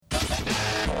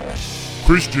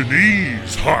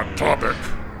Christianese hot topic.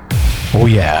 Oh,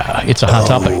 yeah. It's a hot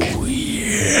topic. Oh,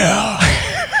 yeah.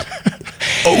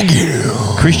 Oh,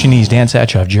 yeah. Christianese Dan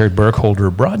Satchoff, Jared Burkholder,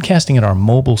 broadcasting at our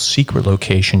mobile secret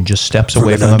location just steps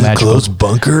away from the magical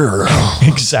bunker.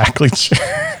 Exactly.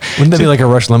 Wouldn't that be like a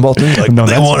Rush Limbaugh thing? Like, No,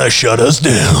 They that's- want to shut us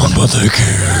down, but they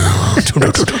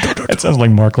can't. That sounds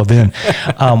like Mark Levin.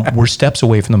 We're steps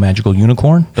away from the magical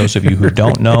unicorn. Those of you who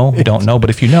don't know, don't know. But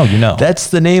if you know, you know. That's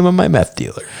the name of my meth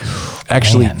dealer.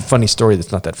 Actually, Man. funny story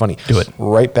that's not that funny. Do it.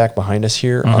 Right back behind us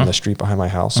here on the street behind my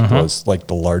house was like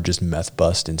the largest meth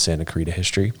bust in Santa Clarita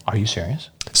history. Are you serious?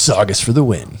 Saugus for the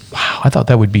win. Wow, I thought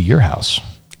that would be your house.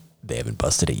 They haven't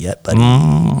busted it yet, buddy.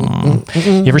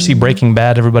 You ever see Breaking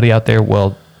Bad, everybody out there?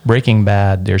 Well, Breaking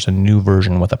Bad, there's a new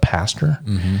version with a pastor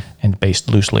and based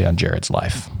loosely on Jared's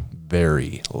life.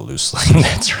 Very loosely.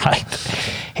 That's right.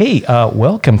 Hey,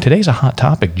 welcome. Today's a hot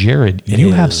topic. Jared,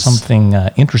 you have is. something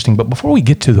interesting. But before we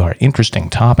get to our interesting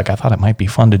topic, I thought it might be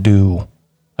fun to do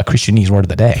a Christianese word of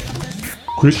the day.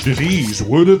 Christianese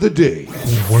word of the day.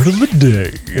 Word of the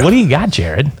day. What do you got,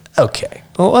 Jared? Okay.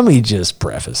 Well, let me just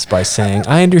preface by saying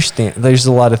I understand there's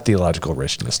a lot of theological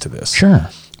richness to this. Sure.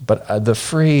 But the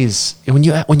phrase when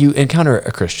you encounter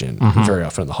a Christian very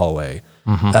often in the hallway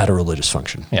at a religious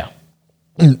function, Yeah.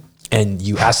 and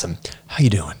you ask them, "How you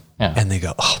doing?" Yeah. and they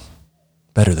go, "Oh,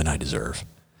 better than I deserve."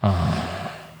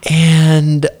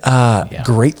 And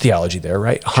great theology there,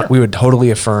 right? Sure. We would totally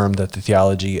affirm that the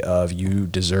theology of you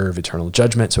deserve eternal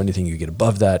judgment, so anything you get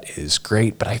above that is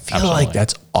great. But I feel Absolutely. like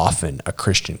that's often a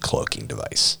Christian cloaking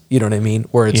device. You know what I mean?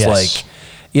 Where it's Yes. like,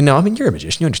 I mean, you're a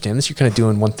magician. You understand this. You're kind of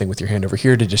doing one thing with your hand over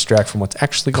here to distract from what's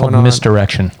actually Called going on.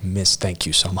 misdirection. Thank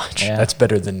you so much. Yeah. That's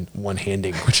better than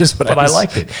one-handing, which is what But I was-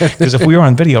 liked it. Because if we were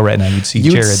on video right now, you'd see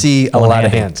You'd Jared. see a lot of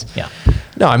one-handed. hands. Yeah.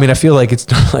 No, I mean, I feel like it's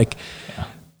not like,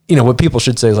 what people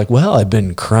should say is like, well, I've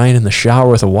been crying in the shower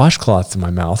with a washcloth in my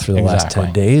mouth for the last Exactly.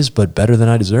 10 days, but better than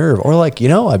I deserve. Or like,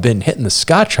 I've been hitting the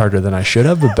scotch harder than I should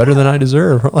have, but better than I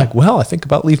deserve. Or like, well, I think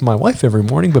about leaving my wife every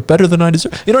morning, but better than I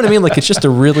deserve. You know what I mean? Like, it's just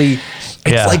it's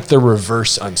Yeah. like the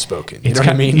reverse unspoken. You It's know what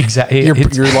I kind- mean? exactly.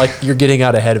 You're getting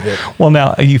out ahead of it. Well,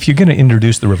 now, if you're going to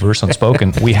introduce the reverse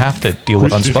unspoken, we have to deal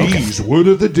with unspoken. Christianese word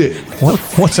of the day.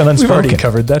 What's an unspoken? already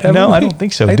covered that, haven't No, we? I don't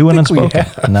think so. I Do an think we unspoken.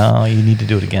 have. No, you need to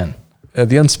do it again.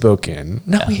 The unspoken.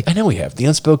 No, I know we have. The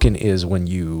unspoken is when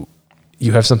you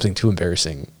have something too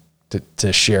embarrassing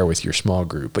to share with your small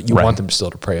group, but you Right. want them still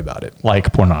to pray about it.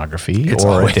 Like pornography It's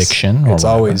or always- addiction. Or it's whatever.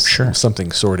 always Sure.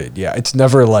 something sordid. Yeah, it's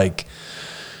never like.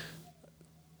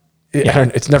 Yeah.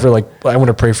 It's never like I want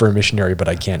to pray for a missionary, but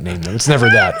I can't name them. It's never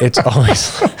that. It's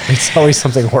always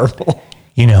something horrible.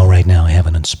 Right now I have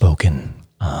an unspoken.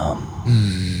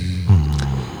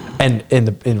 And in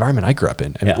the environment I grew up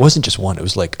in, and Yeah. it wasn't just one. It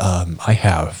was like I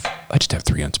just have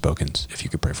 3 unspokens. If you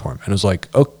could pray for them, and it was like,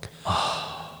 oh.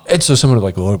 And so someone was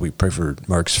like, Lord, we pray for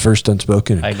Mark's first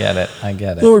unspoken. I get it.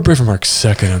 Lord, we pray for Mark's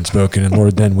second unspoken, and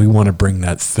Lord, then we want to bring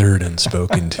that third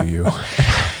unspoken to you.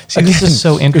 See, this is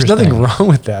so interesting. There's nothing wrong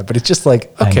with that, but it's just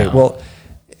like, I okay, know. well,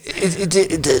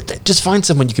 just find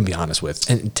someone you can be honest with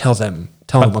and tell them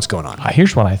what's going on.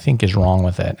 Here's what I think is wrong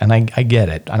with it. And I get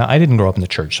it. And I didn't grow up in the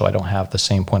church, so I don't have the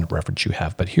same point of reference you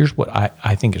have. But here's what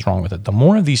I think is wrong with it. The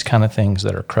more of these kind of things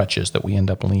that are crutches that we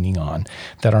end up leaning on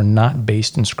that are not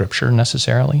based in Scripture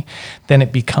necessarily, then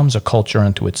it becomes a culture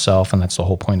unto itself. And that's the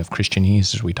whole point of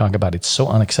Christianese, as we talk about. It's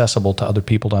so inaccessible to other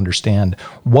people to understand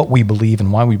what we believe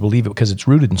and why we believe it because it's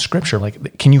rooted in Scripture.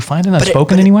 Like, can you find an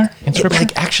unspoken anywhere in Scripture?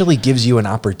 It actually gives you an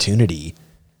opportunity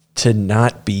to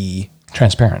not be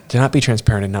Transparent.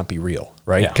 transparent and not be real,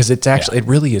 right? Yeah. Because it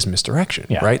really is misdirection,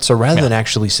 Yeah. right? So rather Yeah. than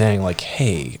actually saying like,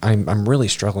 hey, I'm really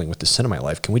struggling with the sin of my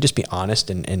life, can we just be honest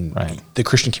and Right. the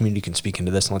Christian community can speak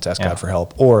into this and let's ask Yeah. God for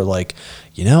help? Or like,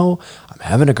 I'm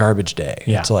having a garbage day.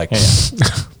 Yeah. It's like,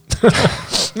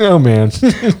 Yeah, oh man,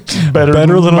 better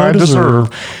than I deserve.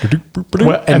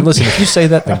 Well, And listen, if you say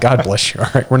that, then God bless you. All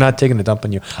right, we're not taking a dump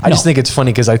on you. I just think it's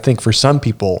funny because I think for some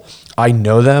people, I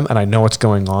know them and I know what's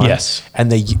going on. Yes.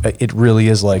 and it really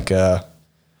is like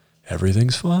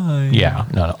everything's fine. Yeah,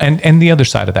 no. And the other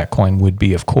side of that coin would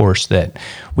be, of course, that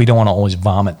we don't want to always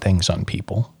vomit things on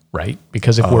people, right?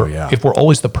 Because if we're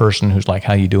always the person who's like,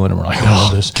 "How you doing?" and we're like,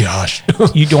 "Oh, this Gosh,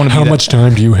 you don't want to be how that- much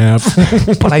time do you have?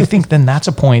 But I think then that's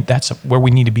a point. That's where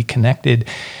we need to be connected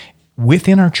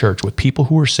within our church with people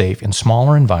who are safe in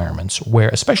smaller environments. Where,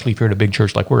 especially if you're at a big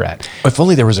church like we're at. If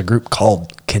only there was a group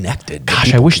called Connected. that Gosh,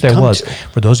 I people wish could there come was. to.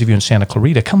 For those of you in Santa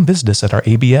Clarita, come visit us at our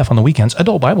ABF on the weekends,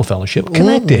 Adult Bible Fellowship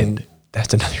Connected.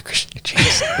 That's another Christian.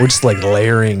 Jeez. We're just like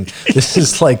layering. This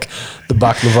is like the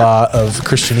baklava of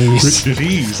Christianese.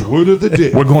 Christianese, word of the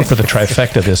day. We're going for the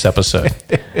trifecta this episode.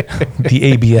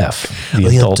 The ABF,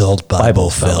 the Adult Bible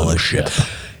Fellowship.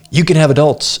 You can have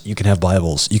adults, you can have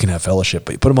Bibles, you can have fellowship,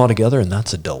 but you put them all together and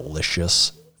that's a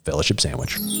delicious fellowship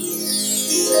sandwich.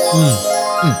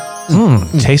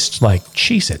 Tastes like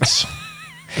Cheez-Its.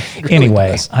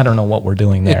 Anyway, does. I don't know what we're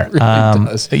doing there. It really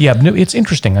does. Yeah, no, it's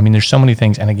interesting. I mean, there's so many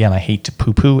things. And again, I hate to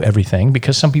poo-poo everything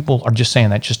because some people are just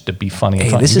saying that just to be funny. And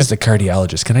Hey, funny. this is the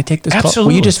cardiologist. Can I take this Absolutely. call?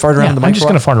 Will you just fart around the I'm just microphone?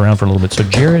 going to fart around for a little bit. So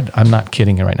Jared, I'm not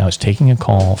kidding you right now, is taking a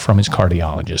call from his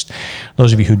cardiologist.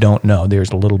 Those of you who don't know,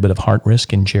 there's a little bit of heart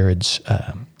risk in Jared's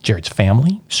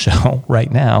family. So right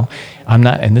now, I'm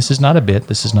not, and this is not a bit,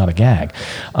 this is not a gag.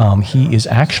 He is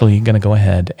actually going to go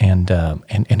ahead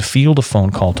and field a phone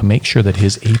call to make sure that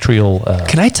his atrial.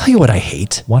 Can I tell you what I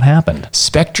hate? What happened?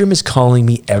 Spectrum is calling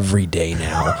me every day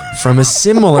now from a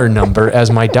similar number as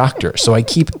my doctor. So I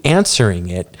keep answering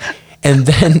it. And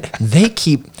then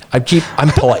I'm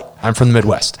polite. I'm from the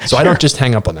Midwest. So I don't just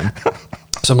hang up on them.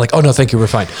 So I'm like, oh, no, thank you. We're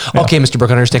fine. Yeah. Okay, Mr.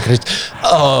 Brooke, I understand.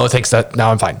 Oh, thanks.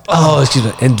 Now I'm fine. Oh, excuse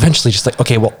me. And eventually just like,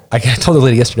 okay, well, I told the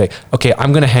lady yesterday, okay,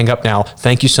 I'm going to hang up now.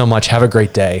 Thank you so much. Have a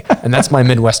great day. And that's my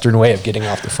Midwestern way of getting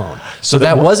off the phone. So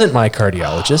that wasn't my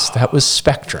cardiologist. That was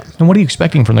Spectrum. And what are you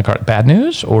expecting from the car? Bad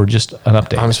news or just an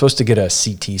update? I'm supposed to get a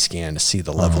CT scan to see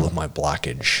the level of my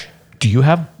blockage. Do you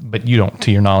have, but you don't,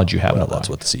 to your knowledge, you have no blockage. That's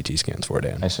what the CT scan's for,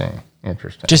 Dan. I see.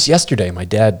 Interesting. Just yesterday, my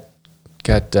dad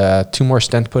got 2 more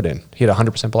stents put in. He had 100%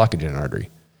 blockage in an artery.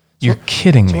 You're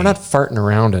kidding me. We're not farting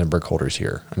around in brick holders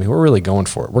here. I mean, we're really going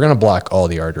for it. We're going to block all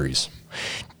the arteries.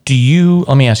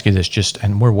 Let me ask you this,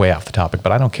 and we're way off the topic,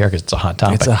 but I don't care because it's a hot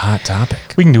topic. It's a hot topic.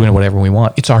 We can do whatever we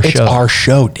want. It's our show. It's our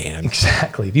show, Dan.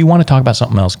 Exactly. If you want to talk about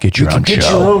something else, get your own show. Get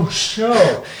your own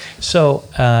show. So,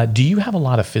 do you have a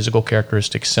lot of physical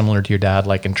characteristics similar to your dad?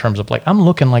 Like in terms of like, I'm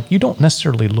looking like you don't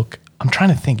necessarily look. I'm trying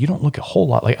to think. You don't look a whole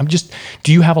lot like.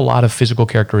 Do you have a lot of physical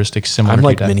characteristics similar? I'm to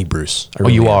like your dad? mini Bruce.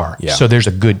 You are. Yeah. So there's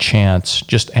a good chance,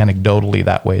 just anecdotally,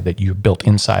 that way that you're built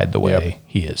inside the way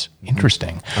he is.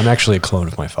 Interesting. I'm actually a clone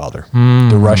of my father.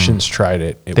 The Russians tried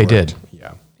it. They did.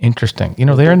 Yeah. Interesting. You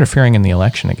know, they're interfering in the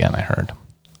election again, I heard.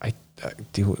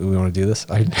 Do we want to do this?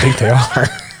 I think they are.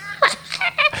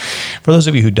 For those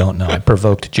of you who don't know, I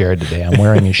provoked Jared today. I'm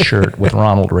wearing his shirt with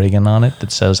Ronald Reagan on it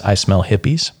that says, "I smell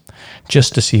hippies,"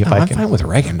 just to see if I'm fine with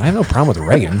Reagan. I have no problem with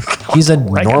Reagan. He's a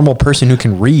normal person who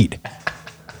can read.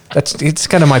 It's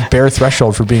kind of my bare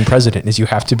threshold for being president is you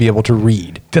have to be able to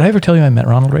read. Did I ever tell you I met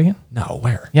Ronald Reagan? No,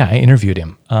 where? Yeah, I interviewed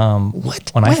him. What?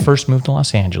 When I first moved to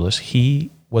Los Angeles, he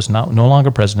was no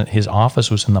longer president. His office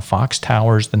was in the Fox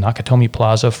Towers, the Nakatomi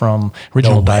Plaza from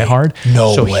original Die Hard.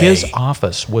 No way. His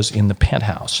office was in the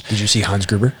penthouse. Did you see Hans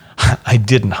Gruber? I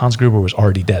didn't. Hans Gruber was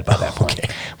already dead by that point.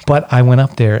 Okay. But I went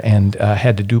up there and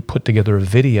had to put together a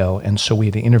video, and so we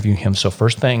had to interview him. So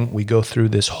first thing, we go through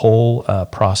this whole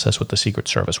process with the Secret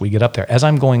Service. We get up there. As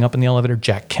I'm going up in the elevator,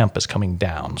 Jack Kemp is coming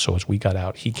down. So as we got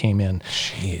out, he came in.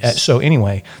 Jeez. So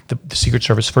anyway, the Secret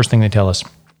Service, first thing they tell us,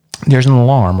 there's an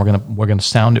alarm. We're gonna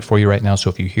sound it for you right now. So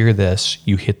if you hear this,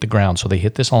 you hit the ground. So they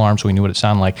hit this alarm, so we knew what it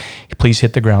sounded like. Please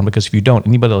hit the ground, because if you don't,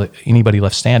 anybody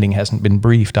left standing hasn't been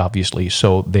briefed, obviously.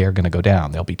 So they're gonna go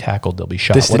down. They'll be tackled. They'll be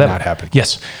shot. This whatever. did not happen.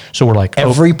 Yes. So we're like,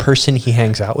 Every person he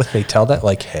hangs out with, they tell that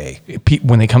like, hey.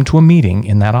 when they come to a meeting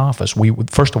in that office,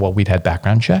 first of all, we'd had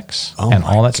background checks and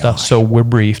all that stuff. So we're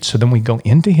briefed. So then we go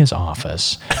into his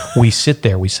office. We sit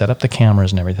there. We set up the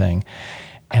cameras and everything.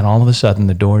 And all of a sudden,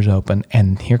 the doors open,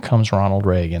 and here comes Ronald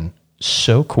Reagan.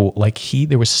 So cool. Like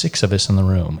there was 6 of us in the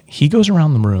room. He goes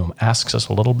around the room, asks us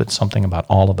a little bit something about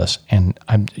all of us. And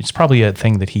it's probably a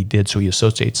thing that he did. So he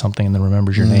associates something and then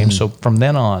remembers your name. So from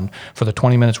then on, for the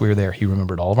 20 minutes we were there, he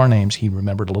remembered all of our names. He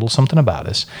remembered a little something about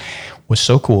us. Was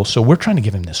so cool. So we're trying to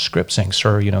give him this script saying,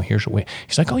 "Sir, here's what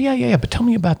he's like, oh yeah, but tell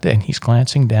me about that." And he's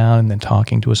glancing down and then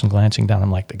talking to us and glancing down.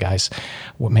 I'm like, the guys,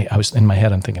 I was in my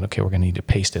head, I'm thinking, okay, we're going to need to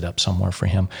paste it up somewhere for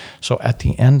him. So at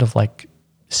the end of like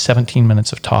 17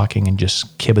 minutes of talking and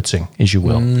just kibitzing, as you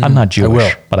will. I'm not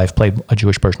Jewish, but I've played a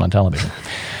Jewish person on television.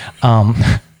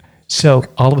 So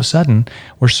all of a sudden,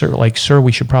 we're like, "Sir,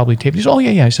 we should probably tape." He says, "Oh,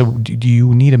 yeah." I said, "Do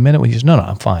you need a minute?" He says, "No,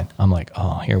 I'm fine." I'm like,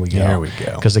 "Oh, here we go." There we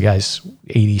go. Because the guy's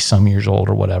 80-some years old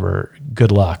or whatever.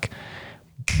 Good luck.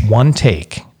 One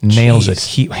take, nails it.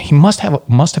 He must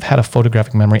have had a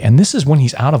photographic memory. And this is when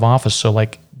he's out of office. So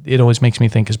like, it always makes me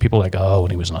think, because people are like, "Oh,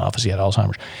 when he was in office, he had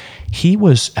Alzheimer's." He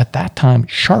was, at that time,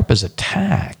 sharp as a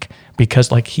tack,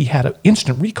 because like he had an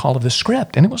instant recall of the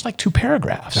script, and it was like 2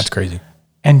 paragraphs. That's crazy.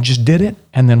 And just did it,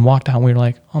 and then walked out. And we were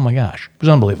like, "Oh my gosh, it was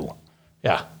unbelievable."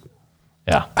 Yeah.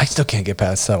 Yeah. I still can't get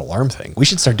past that alarm thing. We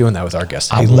should start doing that with our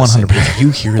guests. I'm Hey, listen, 100%. if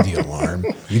you hear the alarm,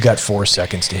 you got 4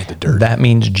 seconds to hit the dirt. That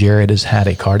means Jared has had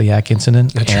a cardiac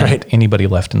incident. That's and right. Anybody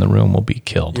left in the room will be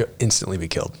killed. You'll instantly be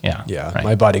killed. Yeah, Yeah. right.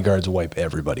 My bodyguards wipe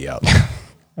everybody out.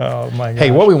 Oh my God.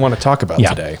 Hey, what we want to talk about Yeah,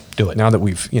 today. do it. Now that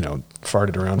we've,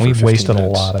 farted around for We've 15 wasted a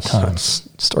minutes. lot of time. That's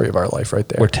the story of our life right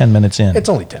there. We're 10 minutes in. It's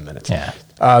only 10 minutes. Yeah.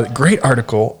 Great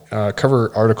article,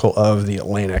 cover article of The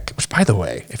Atlantic, which, by the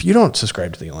way, if you don't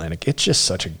subscribe to The Atlantic, it's just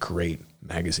such a great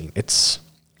magazine. It's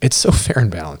so fair and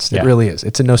balanced. Yeah. It really is.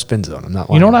 It's a no spin zone. I'm not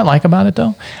lying. You know what I like about it,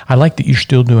 though? I like that you're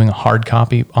still doing a hard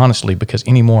copy, honestly, because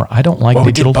anymore, I don't like Well,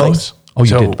 we digital did both. things. Oh,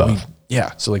 you did both.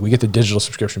 So like we get the digital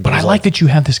subscription. But I like that you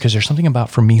have this because there's something about,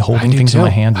 for me, holding things in my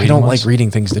hand. I don't reading like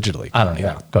reading things digitally. I don't know.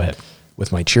 Yeah. Go ahead.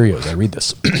 With my Cheerios, I read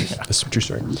this. This is a true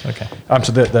story. Okay.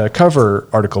 So the cover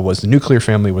article was "The Nuclear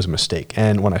Family Was a Mistake,"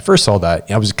 and when I first saw that,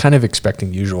 I was kind of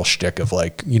expecting the usual shtick of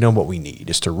like, what we need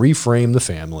is to reframe the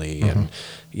family, and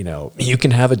you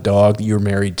can have a dog that you're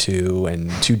married to,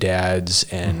 and 2 dads,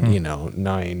 and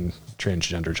 9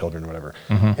 transgender children, or whatever.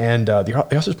 And the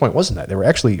author's point wasn't that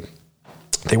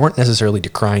they weren't necessarily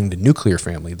decrying the nuclear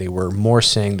family. They were more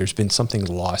saying there's been something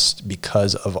lost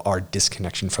because of our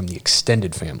disconnection from the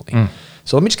extended family.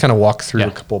 So let me just kind of walk through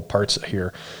a couple of parts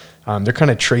here. They're kind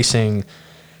of tracing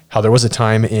how there was a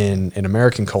time in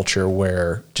American culture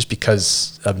where just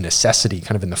because of necessity,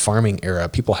 kind of in the farming era,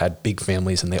 people had big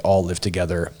families and they all lived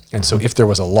together. And so if there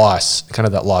was a loss, kind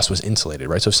of that loss was insulated,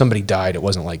 right? So if somebody died, it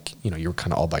wasn't like, you were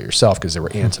kind of all by yourself because there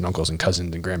were aunts and uncles and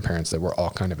cousins and grandparents that were all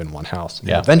kind of in one house. And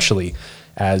eventually,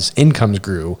 as incomes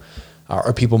grew,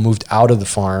 or people moved out of the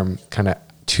farm kind of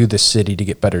to the city to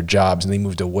get better jobs, and they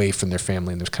moved away from their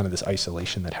family, and there's kind of this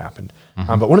isolation that happened.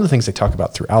 But one of the things they talk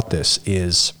about throughout this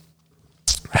is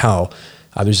how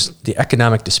there's the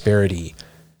economic disparity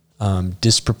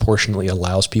disproportionately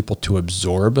allows people to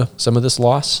absorb some of this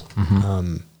loss.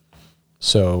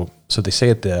 So they say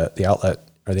at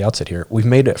the outset here, we've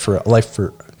made it for a life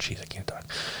for, I can't talk.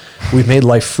 We've made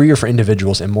life freer for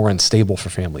individuals and more unstable for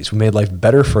families. We made life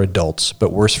better for adults,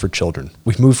 but worse for children.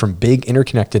 We've moved from big,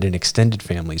 interconnected, and extended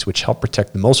families, which help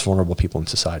protect the most vulnerable people in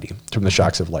society from the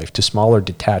shocks of life, to smaller,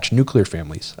 detached, nuclear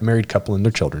families, a married couple and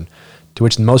their children, to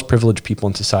which the most privileged people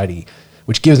in society,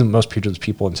 which gives the most privileged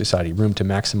people in society room to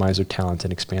maximize their talents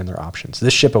and expand their options.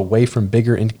 This shift away from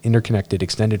bigger, interconnected,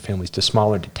 extended families to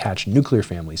smaller, detached, nuclear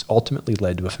families ultimately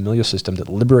led to a familial system that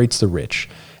liberates the rich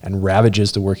and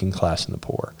ravages the working class and the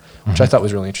poor, which I thought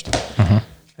was really interesting.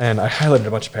 And I highlighted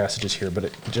a bunch of passages here,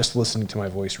 but just listening to my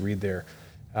voice read there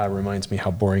reminds me how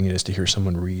boring it is to hear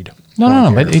someone read.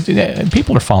 No, but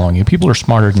people are following you. People are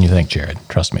smarter than you think, Jared.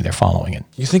 Trust me, they're following it.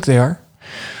 You think they are?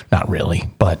 Not really,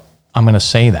 but I'm going to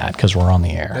say that because we're on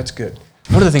the air. That's good.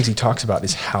 One of the things he talks about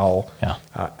is how,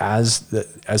 as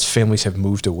families have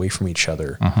moved away from each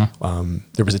other,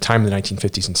 there was a time in the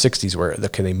 1950s and 60s where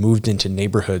they moved into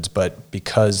neighborhoods, but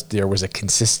because there was a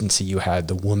consistency, you had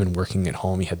the woman working at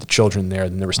home, you had the children there,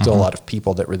 and there were still a lot of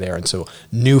people that were there, and so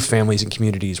new families and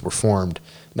communities were formed.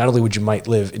 Not only would you might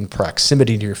live in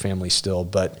proximity to your family still,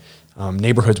 but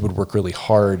neighborhoods would work really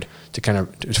hard to kind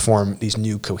of to form these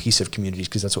new cohesive communities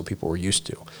because that's what people were used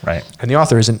to. Right. And the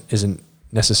author isn't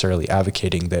necessarily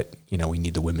advocating that we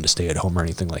need the women to stay at home or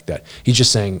anything like that. He's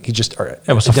just saying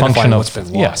it was a function of what's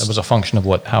been lost. it was a function of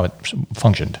how it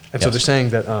functioned. And so they're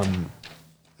saying that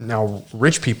now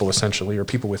rich people essentially, or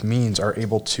people with means, are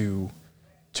able to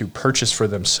purchase for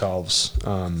themselves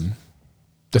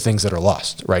the things that are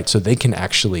lost, right? So they can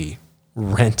actually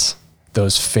rent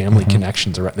those family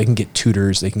connections around. They can get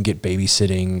tutors, they can get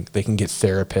babysitting, they can get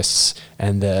therapists,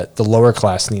 and the lower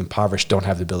class and the impoverished don't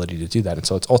have the ability to do that. And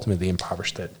so it's ultimately the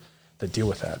impoverished that deal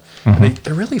with that. And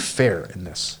they're really fair in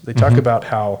this. They talk about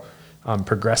how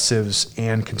progressives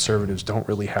and conservatives don't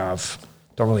really have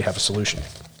a solution.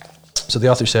 So the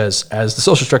author says, as the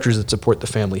social structures that support the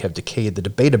family have decayed, the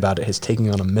debate about it has taken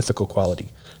on a mythical quality.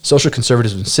 Social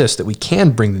conservatives insist that we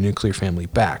can bring the nuclear family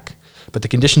back, but the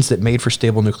conditions that made for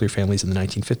stable nuclear families in the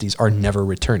 1950s are never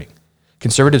returning.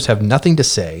 Conservatives have nothing to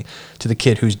say to the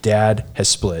kid whose dad has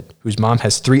split, whose mom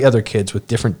has 3 other kids with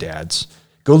different dads.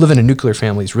 Go live in a nuclear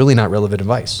family is really not relevant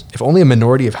advice. If only a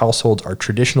minority of households are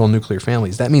traditional nuclear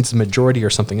families, that means the majority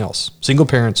are something else. Single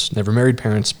parents, never married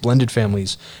parents, blended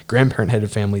families,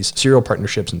 grandparent-headed families, serial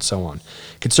partnerships, and so on.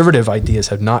 Conservative ideas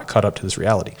have not caught up to this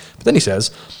reality. But then he says,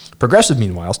 progressive,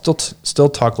 meanwhile, still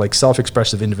talk like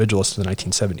self-expressive individualists in the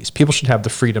 1970s. People should have the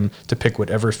freedom to pick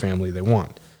whatever family they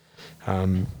want.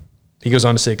 he goes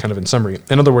on to say, kind of in summary,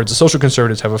 in other words, the social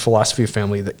conservatives have a philosophy of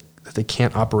family that they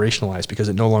can't operationalize because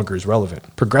it no longer is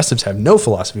relevant. Progressives have no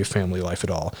philosophy of family life at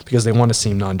all because they want to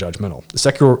seem non-judgmental.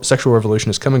 The sexual revolution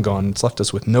has come and gone, and it's left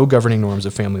us with no governing norms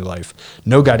of family life,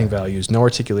 no guiding values, no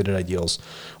articulated ideals.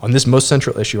 On this most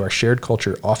central issue, our shared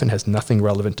culture often has nothing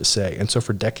relevant to say, and so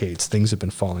for decades, things have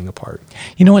been falling apart.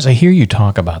 You know, as I hear you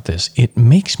talk about this, it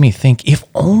makes me think if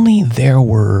only there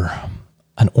were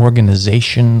an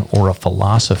organization or a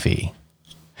philosophy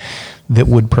that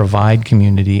would provide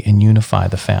community and unify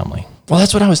the family. Well,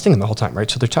 that's what I was thinking the whole time, right?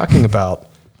 So they're talking about,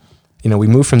 we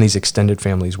moved from these extended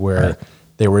families where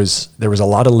there was a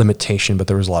lot of limitation, but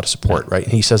there was a lot of support, right?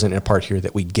 And he says in a part here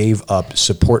that we gave up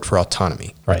support for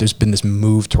autonomy. Right. There's been this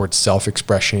move towards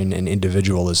self-expression and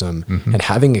individualism, and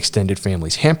having extended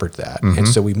families hampered that. And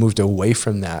so we moved away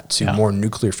from that to more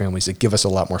nuclear families that give us a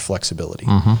lot more flexibility.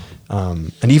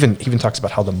 And even talks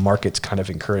about how the markets kind of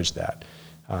encourage that.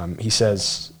 He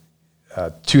says,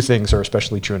 two things are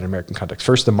especially true in an American context.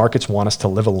 First, the markets want us to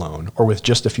live alone or with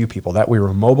just a few people, that we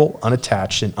were mobile,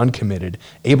 unattached, and uncommitted,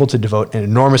 able to devote an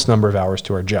enormous number of hours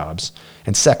to our jobs.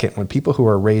 And second, when people who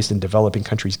are raised in developing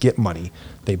countries get money,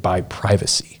 they buy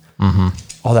privacy.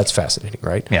 All that's fascinating,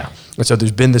 right? Yeah. And so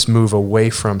there's been this move away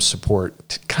from support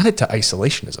to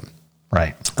isolationism.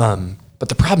 Right. But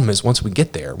the problem is once we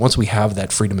get there, once we have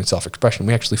that freedom and self-expression,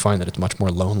 we actually find that it's much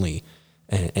more lonely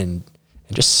and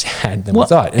just sad than we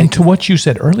thought. And to what you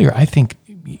said earlier, I think,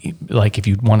 like, if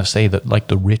you want to say that, like,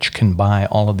 the rich can buy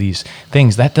all of these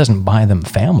things, that doesn't buy them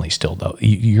family still, though.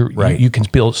 You can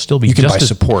still be you can just buy as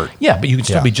support. Yeah, but you can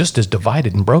still be just as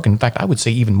divided and broken. In fact, I would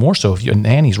say even more so if your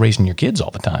nanny's raising your kids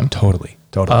all the time. Totally.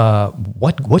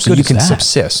 What So good you is can that?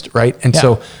 subsist, right? And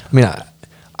so, I mean,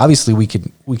 obviously we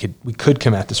could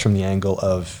come at this from the angle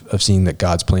of seeing that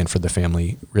God's plan for the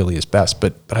family really is best.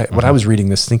 But what I was reading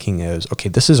this thinking is, okay,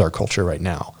 this is our culture right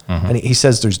now. And he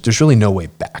says there's really no way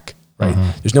back,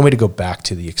 right? There's no way to go back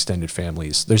to the extended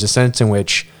families. There's a sense in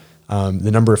which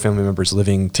the number of family members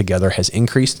living together has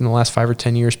increased in the last 5 or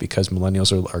 10 years because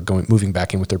millennials are moving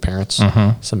back in with their parents,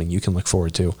 something you can look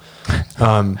forward to.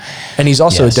 And he's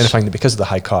also identifying that because of the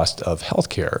high cost of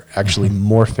healthcare, actually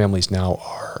more families now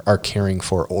are caring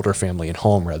for older family at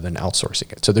home rather than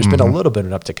outsourcing it. So there's been a little bit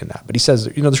of an uptick in that. But he says,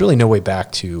 there's really no way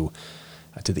back to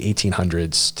the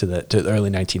 1800s, to the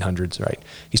early 1900s, right?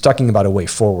 He's talking about a way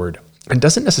forward and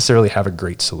doesn't necessarily have a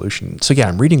great solution. So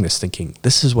I'm reading this thinking,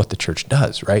 this is what the church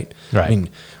does, right? Right. I mean,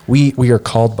 we are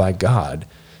called by God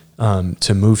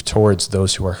to move towards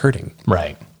those who are hurting.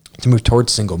 Right. To move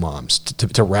towards single moms,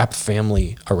 to wrap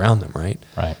family around them, right?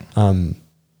 Right.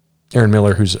 Aaron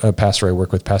Miller, who's a pastor I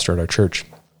work with, pastor at our church,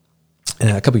 and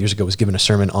a couple of years ago was given a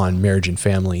sermon on marriage and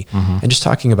family, and just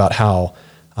talking about how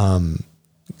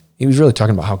he was really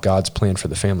talking about how God's plan for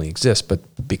the family exists, but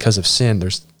because of sin,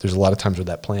 there's a lot of times where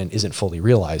that plan isn't fully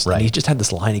realized. Right. And he just had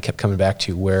this line he kept coming back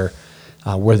to where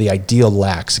the ideal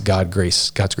lacks, God's grace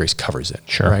covers it.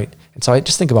 Sure. Right. And so I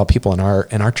just think about people in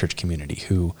our church community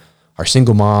who are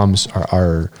single moms,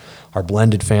 are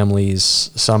blended families.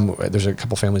 There's a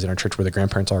couple families in our church where the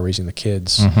grandparents are raising the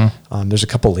kids. There's a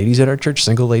couple ladies at our church,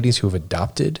 single ladies who have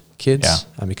adopted kids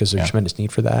because there's tremendous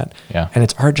need for that. Yeah. And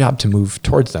it's our job to move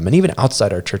towards them. And even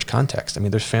outside our church context, I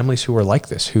mean, there's families who are like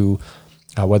this, who,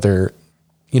 whether,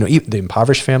 the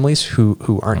impoverished families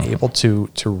who aren't able to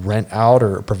rent out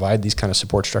or provide these kind of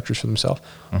support structures for themselves,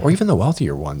 or even the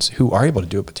wealthier ones who are able to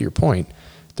do it. But to your point,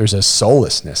 there's a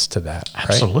soullessness to that.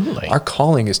 Absolutely. Right? Our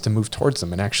calling is to move towards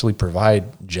them and actually provide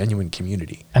genuine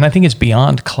community. And I think it's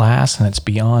beyond class and it's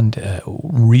beyond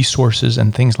resources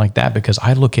and things like that, because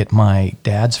I look at my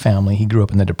dad's family. He grew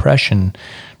up in the Depression,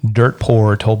 dirt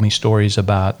poor, told me stories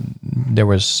about there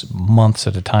was months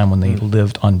at a time when they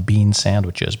lived on bean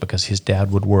sandwiches because his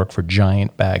dad would work for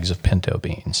giant bags of pinto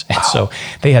beans. And so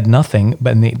they had nothing,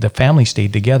 but the family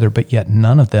stayed together, but yet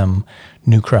none of them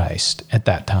knew Christ at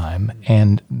that time.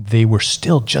 And they were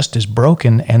still just as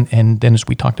broken. And then as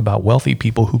we talked about wealthy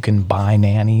people who can buy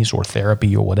nannies or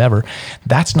therapy or whatever,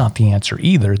 that's not the answer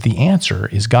either. The answer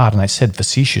is God. And I said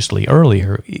facetiously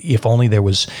earlier, if only there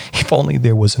was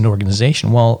an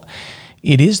organization. Well,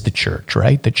 it is the church,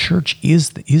 right? The church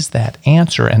is that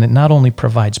answer. And it not only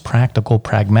provides practical,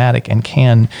 pragmatic, and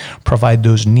can provide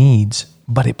those needs,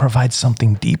 but it provides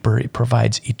something deeper. It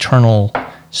provides eternal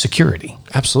security.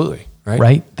 Absolutely.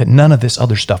 Right? That none of this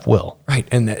other stuff will. Right.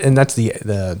 And that's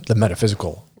the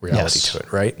metaphysical reality to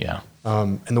it, right? Yeah.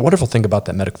 And the wonderful thing about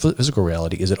that metaphysical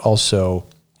reality is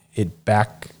it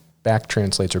back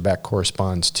translates or back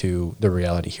corresponds to the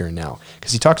reality here and now.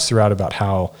 Because he talks throughout about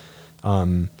how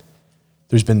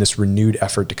there's been this renewed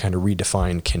effort to kind of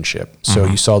redefine kinship. So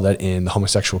you saw that in the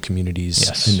homosexual communities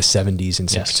in the 70s in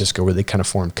San Francisco, where they kind of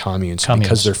formed communes.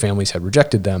 Because their families had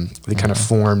rejected them. They kind of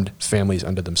formed families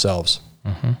unto themselves.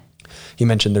 He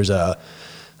mentioned there's a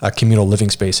communal living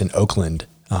space in Oakland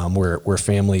where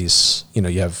families, you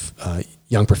have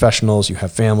young professionals, you have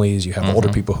families, you have older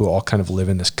people who all kind of live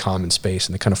in this common space,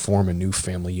 and they kind of form a new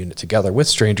family unit together with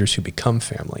strangers who become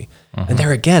family. And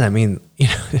there again, I mean,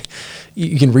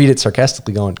 you can read it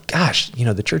sarcastically going, gosh,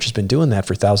 the church has been doing that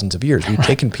for thousands of years. We've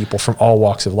taken people from all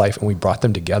walks of life and we brought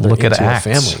them together into a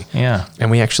family. Yeah.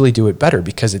 And we actually do it better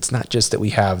because it's not just that we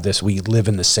have this, we live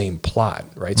in the same plot,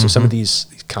 right? So some of these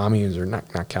communes, or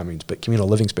not communes, but communal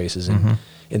living spaces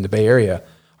in the Bay Area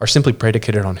are simply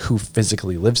predicated on who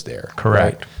physically lives there.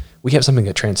 Correct. Right? We have something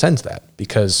that transcends that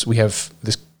because we have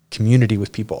this community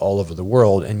with people all over the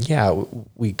world. And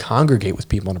we congregate with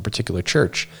people in a particular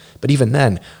church. But even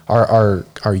then, our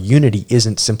unity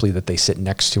isn't simply that they sit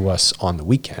next to us on the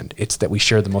weekend. It's that we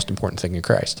share the most important thing in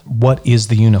Christ. What is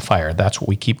the unifier? That's what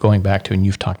we keep going back to, and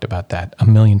you've talked about that a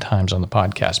million times on the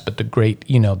podcast. But the great,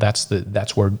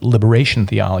 that's where liberation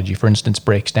theology, for instance,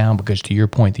 breaks down, because to your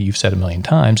point that you've said a million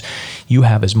times, you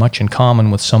have as much in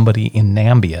common with somebody in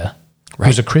Nambia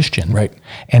who's a Christian. Right.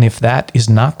 And if that is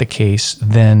not the case,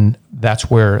 then that's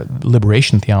where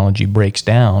liberation theology breaks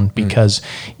down, because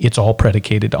it's all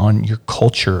predicated on your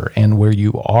culture and where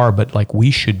you are. But like,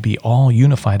 we should be all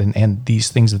unified. And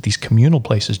these things that these communal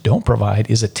places don't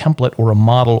provide is a template or a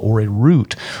model or a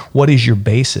route. What is your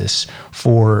basis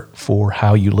for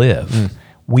how you live?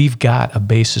 We've got a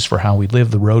basis for how we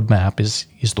live. The roadmap is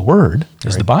the Word,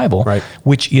 is the Bible,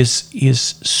 which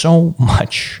is so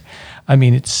much. I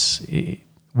mean,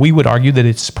 we would argue that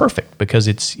it's perfect because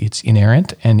it's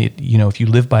inerrant, and if you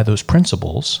live by those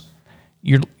principles,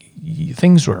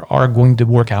 things are going to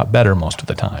work out better most of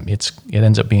the time. It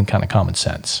ends up being kind of common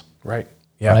sense. Right.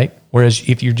 Yeah. Right. Whereas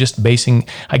if you're just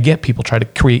I get people try to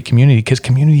create community, because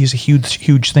community is a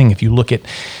huge thing. If you look at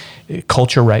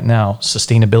culture right now,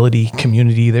 sustainability,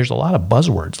 community, there's a lot of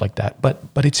buzzwords like that,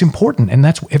 but it's important. And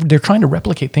they're trying to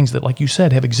replicate things that, like you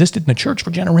said, have existed in the church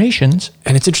for generations.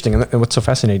 And it's interesting. And what's so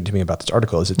fascinating to me about this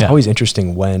article is it's always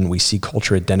interesting when we see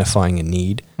culture identifying a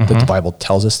need that the Bible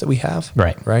tells us that we have.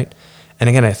 Right. And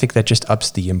again, I think that just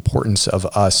ups the importance of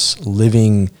us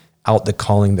living out the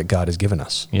calling that God has given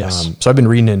us. Yes. So I've been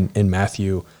reading in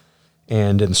Matthew,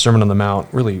 and in the Sermon on the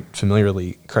Mount, really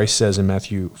familiarly, Christ says in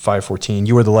Matthew 5:14,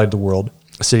 "You are the light of the world.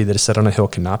 A city that is set on a hill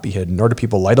cannot be hidden. Nor do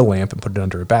people light a lamp and put it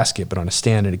under a basket, but on a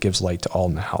stand, and it gives light to all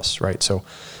in the house." Right. So,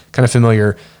 kind of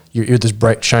familiar. You're this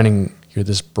bright shining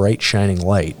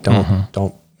light.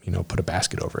 Don't put a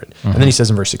basket over it. And then he says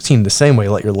in verse 16, the same way,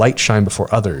 let your light shine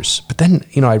before others. But then,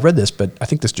 I read this, but I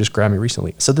think this just grabbed me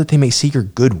recently, so that they may see your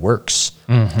good works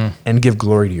and give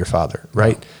glory to your Father.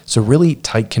 Right. So really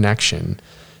tight connection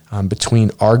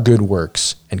between our good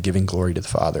works and giving glory to the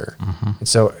Father. And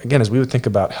so, again, as we would think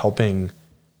about helping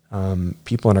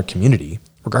people in our community,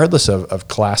 regardless of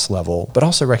class level, but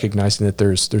also recognizing that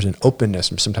there's an openness,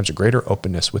 and sometimes a greater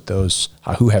openness with those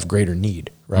who have greater need,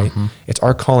 right? It's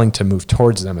our calling to move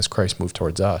towards them as Christ moved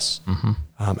towards us.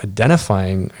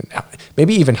 Identifying,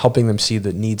 maybe even helping them see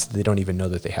the needs that they don't even know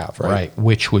that they have, right? Right,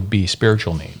 which would be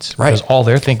spiritual needs. Right. Because all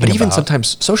they're thinking but even about,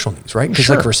 sometimes social needs, right? Because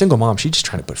like for a single mom, she's just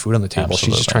trying to put food on the table. Absolutely.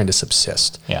 She's just trying to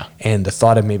subsist. Yeah. And the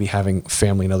thought of maybe having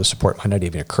family and other support might not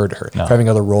even occur to her. No. Having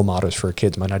other role models for her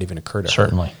kids might not even occur to her.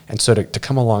 Certainly. And so to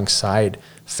come alongside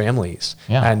families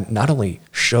and not only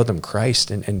show them Christ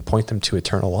and point them to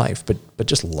eternal life, but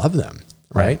just love them,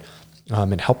 right?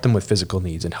 And help them with physical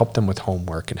needs and help them with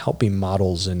homework and help be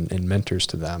models and mentors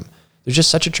to them. There's just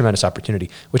such a tremendous opportunity,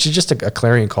 which is just a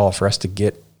clarion call for us to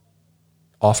get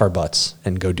off our butts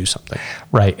and go do something.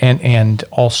 Right. And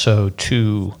also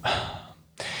to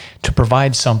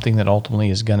provide something that ultimately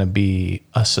is going to be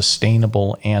a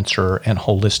sustainable answer and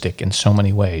holistic in so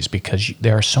many ways, because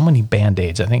there are so many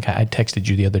Band-Aids. I think I texted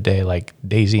you the other day, like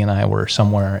Daisy and I were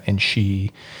somewhere, and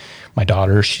my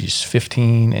daughter, she's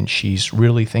 15, and she's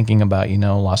really thinking about,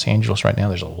 Los Angeles right now.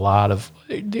 There's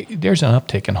an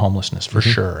uptick in homelessness for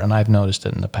sure. And I've noticed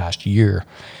it in the past year.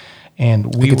 And I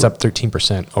think it's up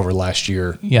 13% over last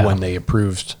year when they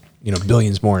approved,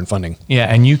 billions more in funding. Yeah.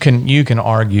 And you can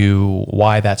argue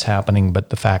why that's happening, but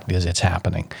the fact is it's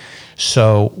happening.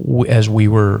 So as we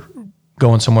were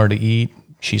going somewhere to eat,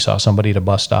 she saw somebody at a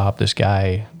bus stop. This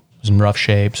guy was in rough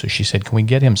shape, so she said, "Can we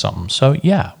get him something?" So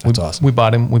that's awesome. We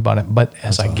bought him. But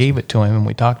as I gave it to him and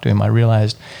we talked to him, I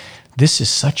realized this is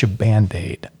such a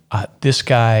Band-Aid this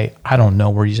guy, I don't know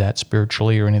where he's at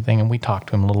spiritually or anything. And we talked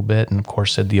to him a little bit and, of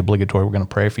course, said the obligatory, we're going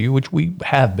to pray for you, which we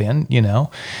have been, we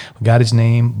got his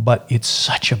name. But it's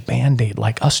such a Band-Aid.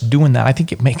 Like us doing that, I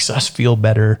think it makes us feel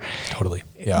better. Totally.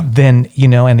 Yeah. Then,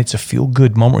 and it's a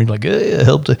feel-good moment where you're like, it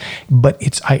helped.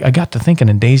 But I got to thinking,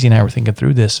 and Daisy and I were thinking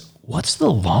through this, what's the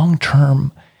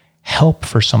long-term help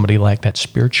for somebody like that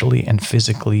spiritually and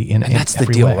physically in that's every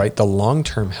the deal, way? right? The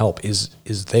long-term help is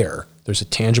there. There's a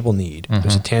tangible need.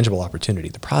 There's a tangible opportunity.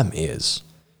 The problem is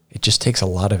it just takes a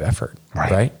lot of effort,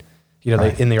 right?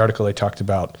 In the article, they talked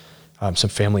about some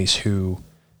families who,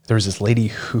 there was this lady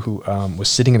who was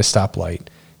sitting at a stoplight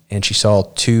and she saw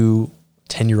two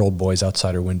 10-year-old boys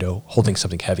outside her window holding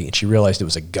something heavy, and she realized it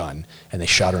was a gun, and they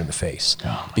shot her in the face.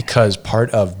 Because part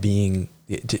of being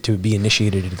to be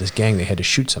initiated into this gang, they had to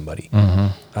shoot somebody.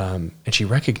 And she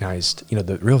recognized,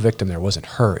 the real victim there wasn't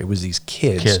her. It was these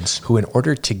kids who, in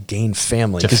order to gain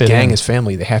family, because gang is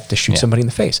family, they have to shoot somebody in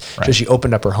the face. Right. So she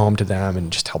opened up her home to them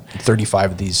and just helped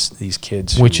 35 of these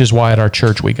kids. Which is why at our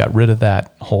church, we got rid of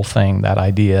that whole thing, that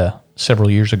idea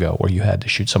several years ago where you had to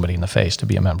shoot somebody in the face to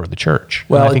be a member of the church.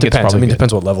 Well, it depends. It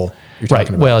depends what level you're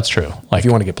talking about. Well, it's true. Like, if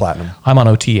you want to get platinum. I'm on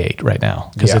OT8 right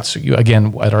now because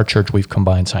again, at our church, we've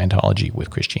combined Scientology with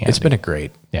Christianity. It's been a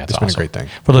great been a great thing.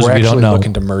 For those of you who don't know, we're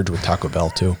looking to merge with Taco Bell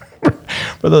too.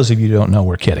 For those of you who don't know,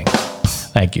 we're kidding.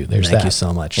 Thank you. Thank you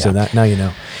so much. Yeah. So that now you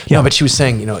know. Yeah. No, but she was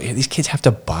saying, these kids have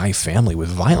to buy family with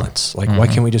violence. Like, why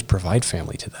can't we just provide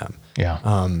family to them?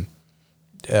 Yeah.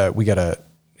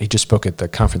 He just spoke at the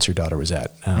conference your daughter was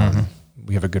at.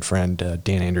 We have a good friend,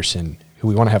 Dan Anderson, who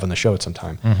we want to have on the show at some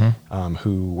time,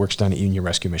 who works down at Union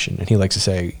Rescue Mission. And he likes to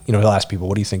say, he'll ask people,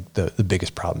 what do you think the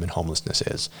biggest problem in homelessness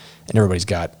is? And everybody's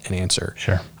got an answer.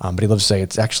 Sure. But he loves to say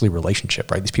it's actually relationship,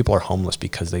 right? These people are homeless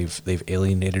because they've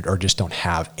alienated or just don't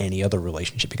have any other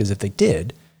relationship. Because if they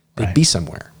did, they'd be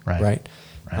somewhere, right?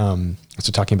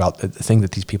 So talking about the thing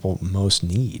that these people most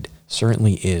need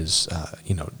certainly is,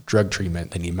 drug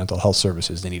treatment. They need mental health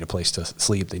services. They need a place to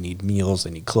sleep. They need meals.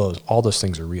 They need clothes. All those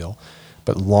things are real.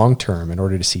 But long term, in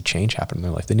order to see change happen in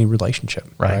their life, they need relationship,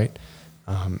 right?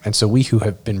 And so we who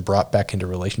have been brought back into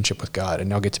relationship with God and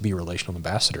now get to be relational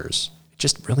ambassadors, it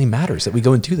just really matters that we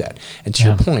go and do that. And to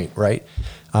your point, right,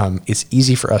 it's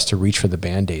easy for us to reach for the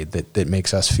Band-Aid that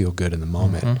makes us feel good in the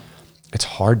moment. It's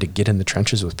hard to get in the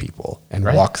trenches with people and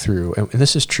walk through. And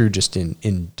this is true just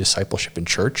in discipleship in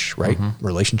church, right?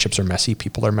 Relationships are messy.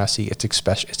 People are messy. It's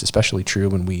especially true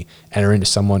when we enter into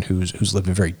someone who's lived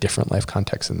in a very different life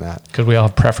context than that. Because we all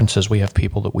have preferences. We have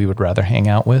people that we would rather hang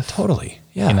out with. Totally.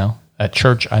 Yeah. At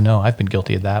church, I know I've been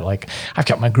guilty of that. Like, I've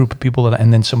got my group of people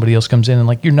and then somebody else comes in and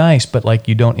like, you're nice, but like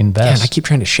you don't invest. Yeah, and I keep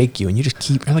trying to shake you and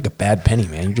you're like a bad penny,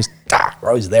 man. You just, we're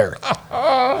always there.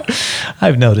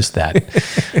 I've noticed that,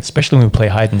 especially when we play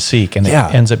hide and seek and it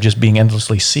ends up just being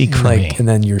endlessly seek for me. And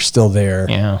then you're still there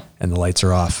and the lights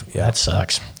are off. Yeah. That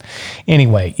sucks.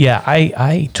 Anyway,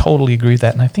 I totally agree with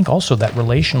that. And I think also that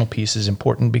relational piece is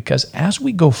important because as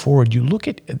we go forward, you look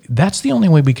at, that's the only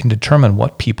way we can determine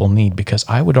what people need. Because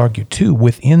I would argue too,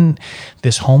 within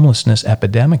this homelessness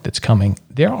epidemic that's coming,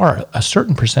 there are a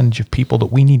certain percentage of people that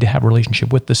we need to have a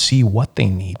relationship with to see what they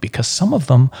need, because some of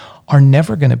them are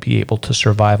never going to be able to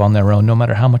survive on their own, no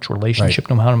matter how much relationship,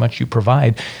 no matter how much you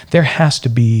provide. There has to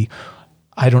be,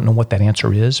 I don't know what that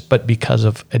answer is, but because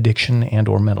of addiction and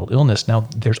or mental illness. Now,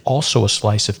 there's also a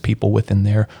slice of people within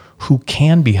there who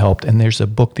can be helped. And there's a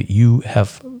book that you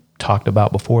have talked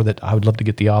about before that I would love to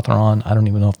get the author on. I don't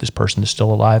even know if this person is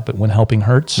still alive, but When Helping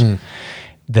Hurts,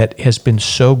 that has been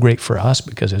so great for us,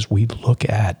 because as we look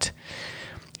at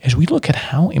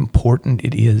how important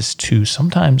it is to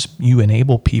sometimes you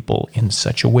enable people in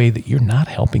such a way that you're not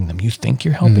helping them. You think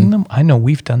you're helping them. I know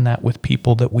we've done that with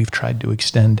people that we've tried to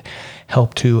extend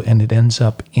help to, and it ends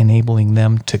up enabling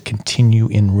them to continue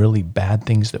in really bad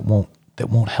things that won't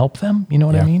help them. You know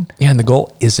what I mean? Yeah, and the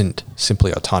goal isn't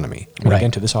simply autonomy. Again,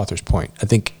 to this author's point, I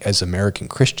think as American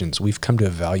Christians, we've come to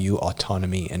value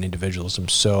autonomy and individualism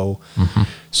so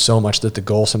much that the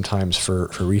goal sometimes for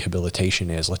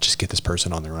rehabilitation is, let's just get this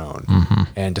person on their own.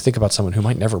 And to think about someone who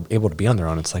might never be able to be on their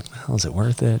own, it's like, well, is it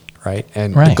worth it? Right?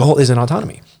 And the goal isn't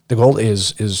autonomy. The goal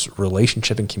is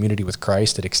relationship and community with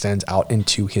Christ that extends out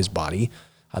into his body.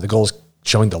 The goal is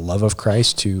showing the love of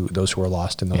Christ to those who are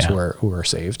lost and those who are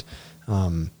saved.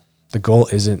 The goal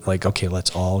isn't like, okay,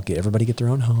 let's all everybody get their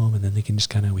own home, and then they can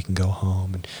just we can go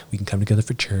home and we can come together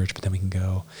for church, but then we can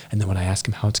go. And then when I ask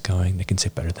them how it's going, they can say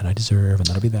better than I deserve, and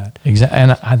that'll be that. Exactly.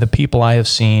 And the people I have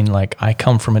seen, like, I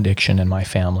come from addiction in my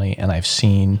family, and I've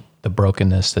seen the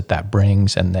brokenness that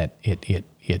brings, and that it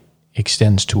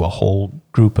extends to a whole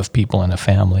group of people in a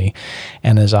family.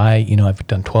 And as I've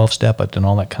done 12-step, I've done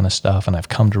all that kind of stuff, and I've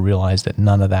come to realize that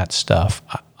none of that stuff,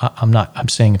 I'm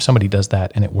saying if somebody does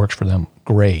that and it works for them,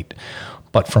 great.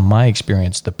 But from my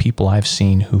experience, the people I've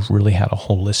seen who've really had a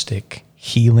holistic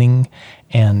healing,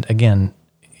 and again,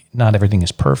 not everything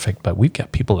is perfect, but we've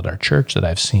got people at our church that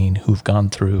I've seen who've gone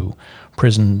through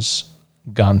prisons,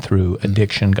 gone through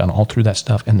addiction, gone all through that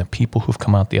stuff, and the people who've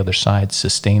come out the other side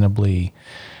sustainably,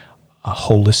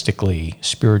 holistically,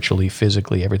 spiritually,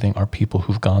 physically, everything, are people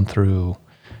who've gone through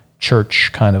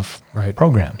church kind of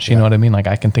programs. You know what I mean? Like,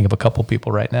 I can think of a couple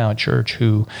people right now at church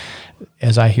who,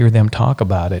 as I hear them talk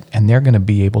about it, and they're going to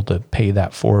be able to pay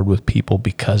that forward with people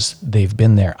because they've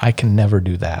been there. I can never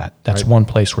do that. That's one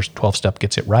place where 12-step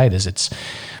gets it right, is it's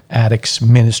addicts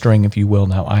ministering, if you will.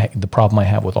 Now, the problem I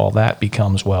have with all that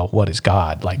becomes, well, what is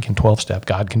God? Like in 12-step,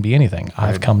 God can be anything.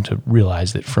 I've come to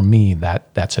realize that for me,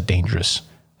 that's a dangerous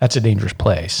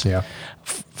place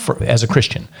as a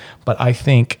Christian. But I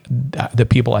think the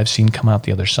people I've seen come out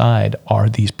the other side are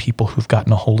these people who've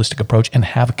gotten a holistic approach and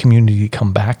have a community to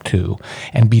come back to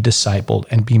and be discipled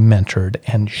and be mentored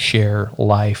and share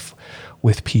life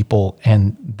with people,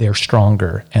 and they're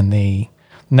stronger, and they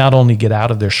not only get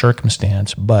out of their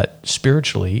circumstance, but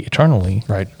spiritually, eternally,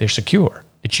 they're secure.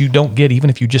 That you don't get even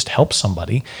if you just help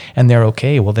somebody and they're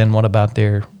okay. Well, then what about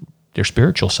their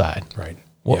spiritual side? Right.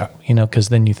 Well, because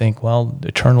then you think, well,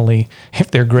 eternally, if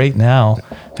they're great now,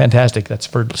 fantastic. That's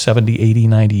for 70, 80,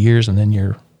 90 years, and then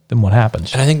what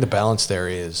happens? And I think the balance there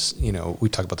is, we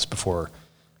talked about this before,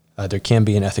 there can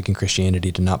be an ethic in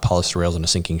Christianity to not polish the rails on a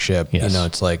sinking ship. Yes.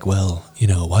 It's like, well,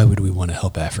 why would we want to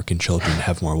help African children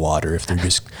have more water if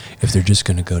they're just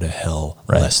going to go to hell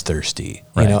less thirsty?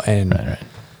 Right.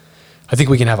 I think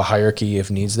we can have a hierarchy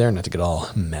of needs there, not to get all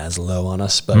Maslow on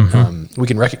us, but we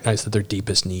can recognize that their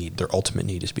deepest need, their ultimate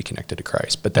need, is to be connected to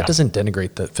Christ. But that doesn't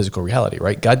denigrate the physical reality,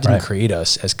 right? God didn't create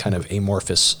us as kind of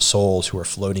amorphous souls who are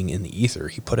floating in the ether.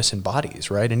 He put us in bodies,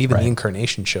 right? And even the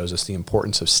incarnation shows us the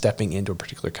importance of stepping into a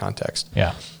particular context.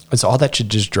 Yeah. And so all that should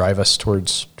just drive us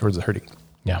towards the hurting.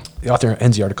 Yeah. The author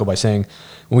ends the article by saying,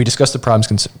 when we discuss the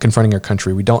problems confronting our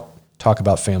country, we don't talk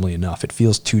about family enough. It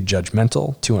feels too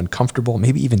judgmental, too uncomfortable,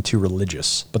 maybe even too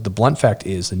religious. But the blunt fact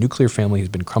is the nuclear family has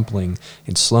been crumpling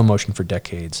in slow motion for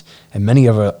decades, and many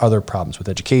of our other problems with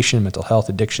education, mental health,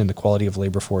 addiction, the quality of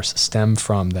labor force stem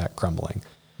from that crumbling.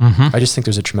 I just think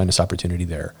there's a tremendous opportunity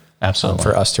there. Absolutely.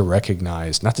 For us to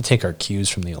recognize, not to take our cues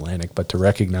from the Atlantic, but to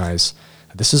recognize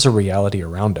this is a reality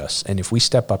around us. And if we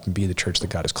step up and be the church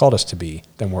that God has called us to be,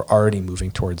 then we're already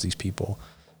moving towards these people,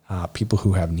 people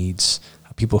who have needs,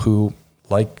 people who,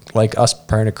 like us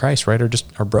prior to Christ, right,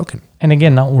 are broken. And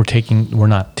again, we're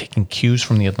not taking cues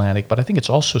from the Atlantic, but I think it's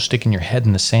also sticking your head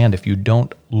in the sand if you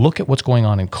don't look at what's going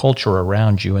on in culture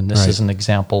around you. And this is an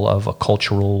example of a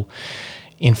cultural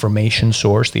information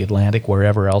source, the Atlantic,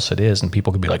 wherever else it is, and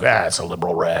people could be like, it's a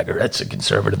liberal rag, or that's a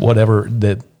conservative, whatever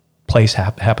the place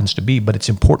happens to be. But it's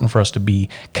important for us to be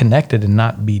connected and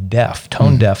not be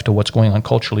tone deaf to what's going on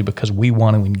culturally, because we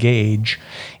want to engage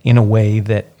in a way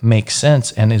that makes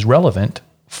sense and is relevant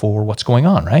for what's going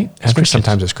on, right? I think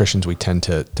sometimes as Christians we tend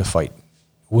to fight.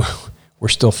 We're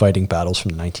still fighting battles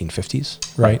from the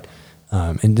 1950s, right?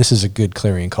 And this is a good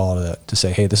clarion call to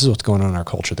say, hey, this is what's going on in our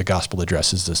culture. The gospel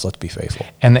addresses this. Let's be faithful.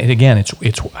 And again,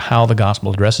 it's how the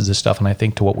gospel addresses this stuff. And I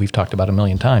think to what we've talked about a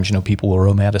million times, people will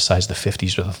romanticize the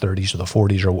 50s or the 30s or the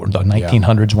 40s or the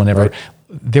 1900s, whenever. Right.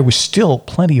 There was still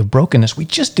plenty of brokenness. We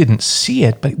just didn't see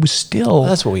it, but it was still... Well,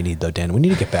 that's what we need, though, Dan. We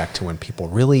need to get back to when people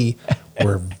really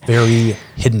were very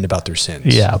hidden about their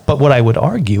sins. Yeah, but what I would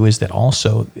argue is that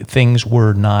also things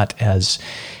were not as...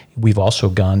 We've also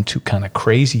gone to kind of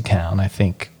crazy town, I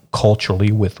think,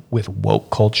 culturally with woke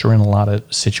culture in a lot of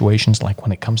situations, like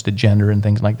when it comes to gender and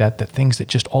things like that, things that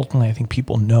just ultimately I think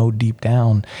people know deep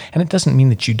down. And it doesn't mean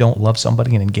that you don't love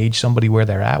somebody and engage somebody where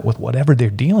they're at with whatever they're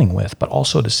dealing with, but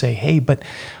also to say, hey, but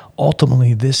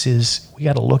ultimately we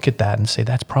got to look at that and say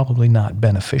that's probably not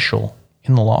beneficial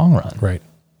in the long run. Right.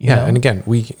 You know? And again,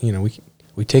 we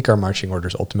take our marching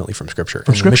orders ultimately from Scripture.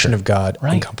 And the mission of God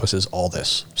encompasses all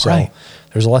this. So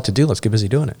there's a lot to do. Let's get busy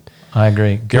doing it. I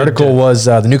agree. The article was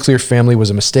The Nuclear Family Was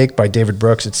a Mistake by David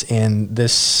Brooks. It's in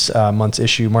this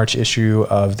month's March issue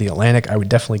of The Atlantic. I would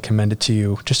definitely commend it to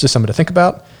you just as something to think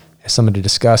about, as something to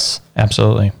discuss.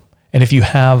 Absolutely. And if you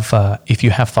have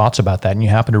thoughts about that and you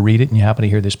happen to read it and you happen to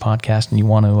hear this podcast and you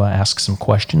want to ask some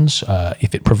questions,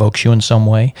 if it provokes you in some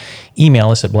way, email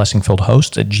us at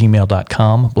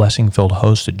blessingfilledhosts@gmail.com,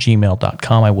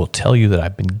 blessingfilledhosts@gmail.com. I will tell you that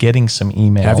I've been getting some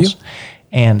emails. Have you?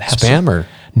 And spam or?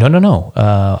 No.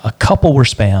 A couple were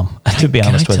spam, to be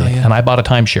honest with you. And I bought a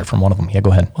timeshare from one of them. Yeah,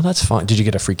 go ahead. Well, that's fine. Did you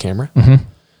get a free camera? Mm-hmm.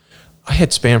 I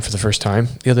had spam for the first time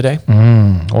the other day.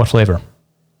 What flavor?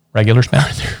 Regular spam?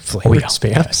 Flavored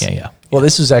spams? Yeah. Well,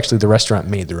 this was actually the restaurant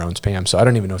made their own spam, so I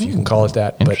don't even know if you can call it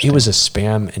that. But it was a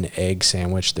spam and egg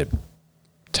sandwich that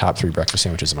top 3 breakfast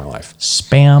sandwiches in my life.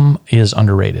 Spam is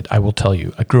underrated. I will tell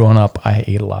you. Growing up, I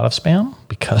ate a lot of spam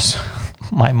because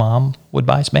my mom would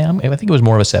buy spam. I think it was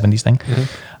more of a 70s thing. Mm-hmm.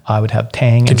 I would have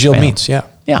tang and congealed spam. meats, yeah.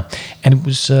 Yeah, and it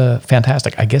was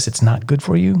fantastic. I guess it's not good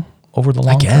for you over the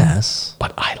long term.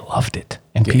 But I loved it.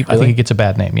 And people, I think it gets a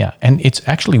bad name, yeah. And it's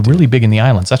actually really big in the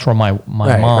islands. That's where my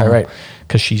mom,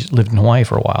 because she lived in Hawaii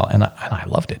for a while, and I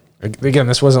loved it. Again,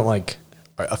 this wasn't like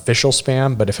official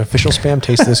spam, but if official spam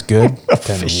tastes this good,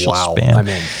 then wow, spam. I'm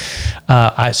in.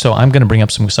 So I'm going to bring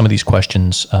up some of these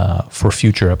questions for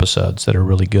future episodes that are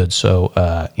really good. So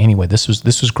anyway, this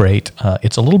was great.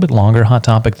 It's a little bit longer hot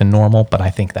topic than normal, but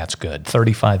I think that's good.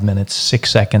 35 minutes,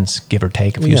 6 seconds, give or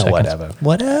take a few seconds.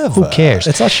 Whatever. Who cares?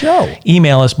 It's a show.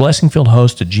 Email us,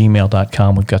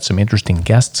 blessingfieldhost@gmail.com. We've got some interesting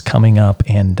guests coming up,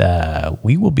 and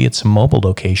we will be at some mobile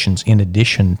locations in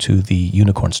addition to the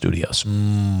Unicorn Studios.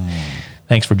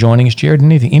 Thanks for joining us, Jared.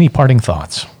 Any parting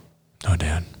thoughts? No,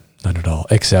 Dan. Not at all,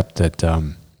 except that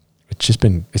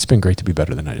it's been great to be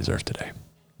better than I deserve today.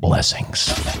 Blessings.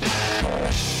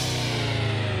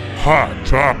 Hot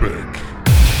topic.